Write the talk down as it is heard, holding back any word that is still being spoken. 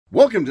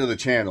Welcome to the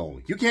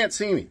channel. You can't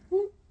see me.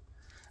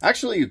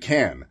 Actually, you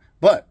can,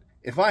 but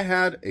if I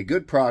had a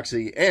good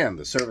proxy and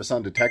the service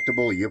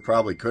undetectable, you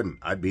probably couldn't.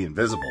 I'd be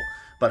invisible.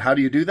 But how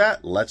do you do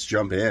that? Let's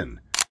jump in.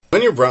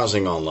 When you're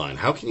browsing online,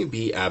 how can you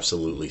be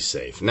absolutely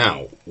safe?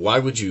 Now, why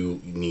would you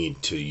need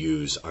to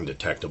use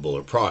undetectable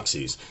or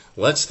proxies?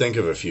 Let's think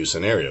of a few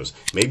scenarios.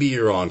 Maybe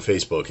you're on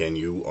Facebook and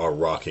you are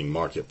rocking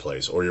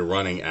Marketplace, or you're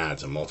running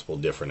ads on multiple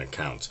different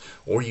accounts,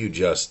 or you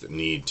just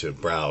need to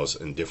browse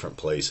in different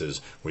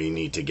places where you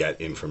need to get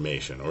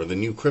information, or the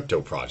new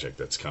crypto project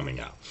that's coming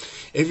out.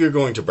 If you're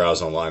going to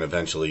browse online,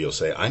 eventually you'll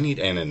say, I need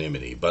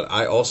anonymity, but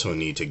I also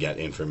need to get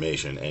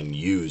information and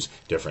use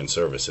different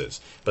services.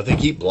 But they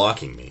keep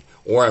blocking me,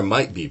 or I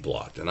might be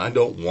blocked, and I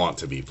don't want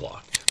to be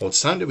blocked. Well,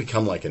 it's time to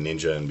become like a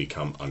ninja and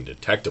become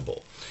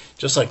undetectable.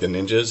 Just like the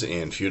ninjas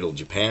in feudal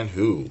Japan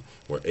who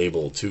were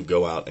able to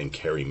go out and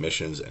carry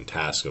missions and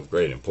tasks of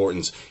great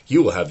importance,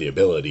 you will have the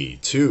ability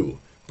to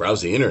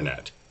browse the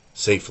internet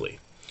safely.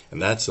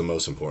 And that's the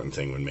most important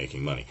thing when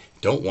making money.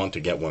 Don't want to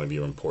get one of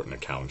your important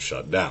accounts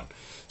shut down.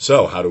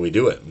 So how do we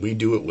do it? We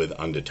do it with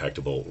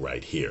undetectable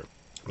right here.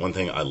 One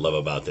thing I love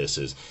about this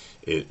is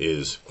it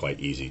is quite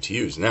easy to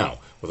use. Now,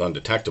 with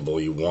undetectable,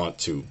 you want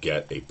to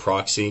get a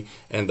proxy,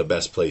 and the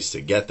best place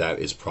to get that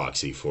is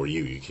Proxy For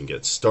You. You can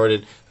get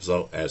started as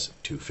low as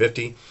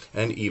 $250,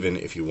 and even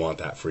if you want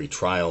that free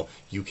trial,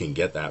 you can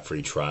get that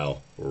free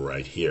trial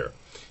right here.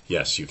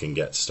 Yes, you can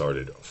get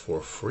started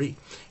for free.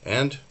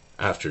 And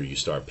after you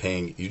start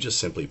paying, you just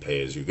simply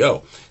pay as you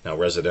go. Now,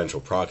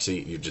 residential proxy,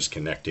 you're just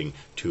connecting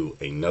to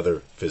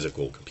another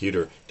physical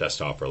computer,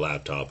 desktop or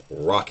laptop,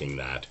 rocking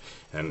that.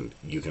 And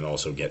you can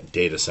also get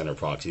data center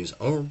proxies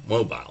or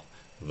mobile,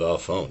 the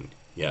phone.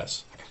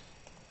 Yes.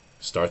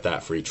 Start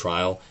that free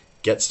trial.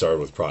 Get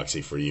started with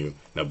Proxy For You.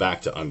 Now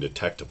back to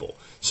undetectable.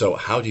 So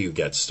how do you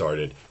get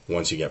started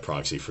once you get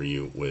Proxy For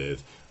You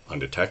with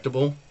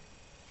undetectable?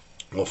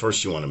 Well,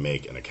 first you want to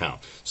make an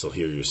account. So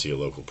here you see your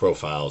local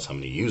profiles, how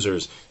many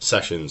users,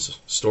 sessions,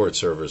 storage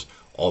servers,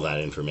 all that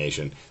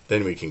information.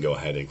 Then we can go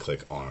ahead and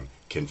click on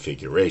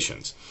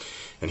configurations.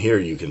 And here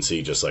you can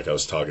see, just like I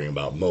was talking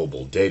about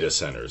mobile data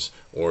centers,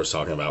 or I was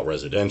talking about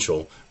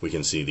residential, we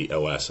can see the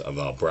OS of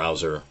the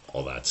browser,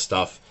 all that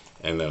stuff.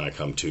 And then I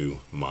come to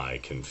my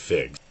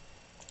config.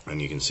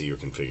 And you can see your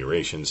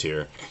configurations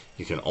here.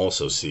 You can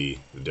also see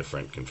the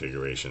different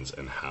configurations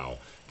and how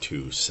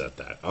to set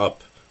that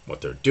up,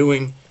 what they're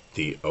doing,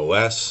 the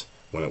OS,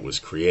 when it was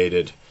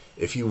created.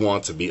 If you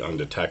want to be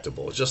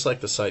undetectable, just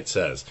like the site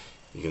says,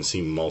 you can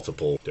see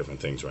multiple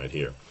different things right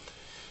here.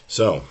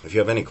 So if you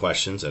have any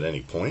questions at any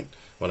point,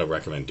 what I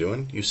recommend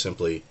doing, you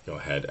simply go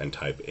ahead and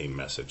type a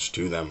message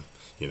to them.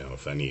 You know,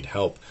 if I need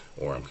help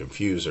or I'm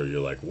confused, or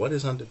you're like, what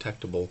is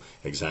undetectable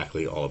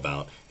exactly all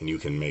about? And you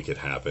can make it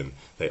happen.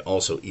 They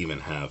also even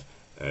have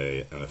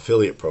an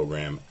affiliate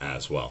program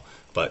as well.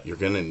 But you're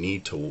going to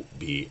need to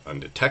be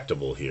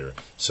undetectable here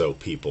so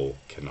people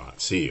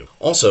cannot see you.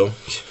 Also,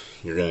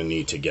 you're going to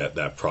need to get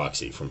that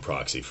proxy from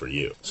Proxy For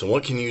You. So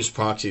what can you use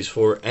proxies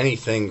for?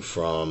 Anything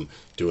from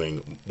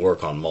doing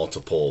work on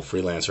multiple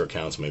freelancer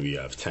accounts. Maybe you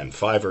have 10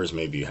 Fivers,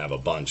 maybe you have a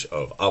bunch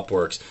of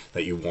Upworks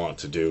that you want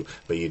to do,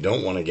 but you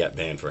don't want to get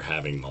banned for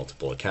having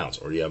multiple accounts,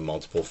 or you have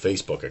multiple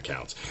Facebook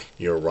accounts.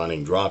 You're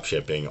running drop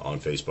shipping on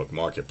Facebook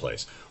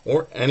Marketplace,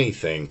 or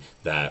anything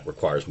that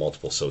requires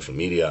multiple social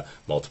media,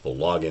 multiple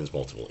logins,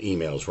 multiple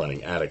emails,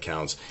 running ad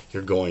accounts.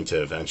 You're going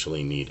to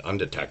eventually need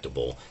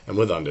undetectable, and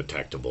with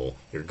undetectable,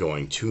 you're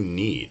going to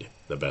need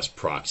the best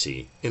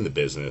proxy in the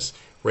business,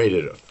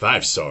 rated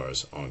 5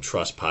 stars on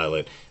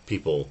Trustpilot.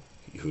 People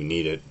who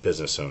need it,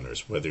 business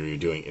owners, whether you're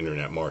doing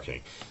internet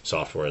marketing,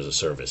 software as a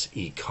service,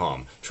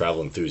 e-com,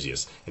 travel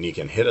enthusiasts, and you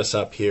can hit us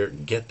up here,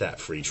 get that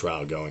free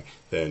trial going,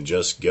 then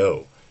just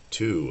go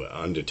to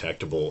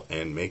undetectable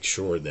and make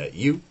sure that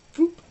you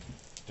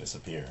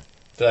disappear.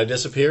 Did I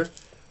disappear?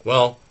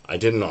 Well, I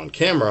didn't on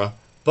camera,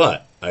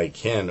 but I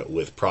can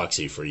with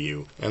Proxy For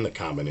You and the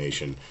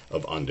combination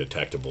of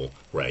undetectable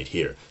right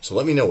here. So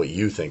let me know what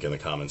you think in the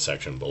comment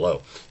section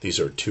below. These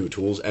are 2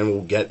 tools, and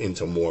we'll get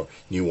into more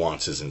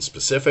nuances and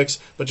specifics,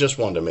 but just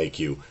wanted to make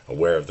you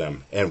aware of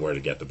them and where to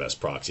get the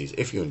best proxies.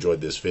 If you enjoyed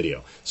this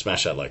video,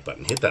 smash that like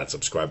button, hit that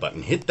subscribe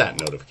button, hit that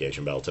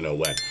notification bell to know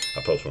when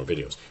I post more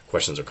videos.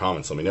 Questions or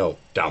comments, let me know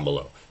down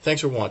below.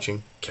 Thanks for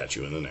watching. Catch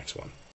you in the next one.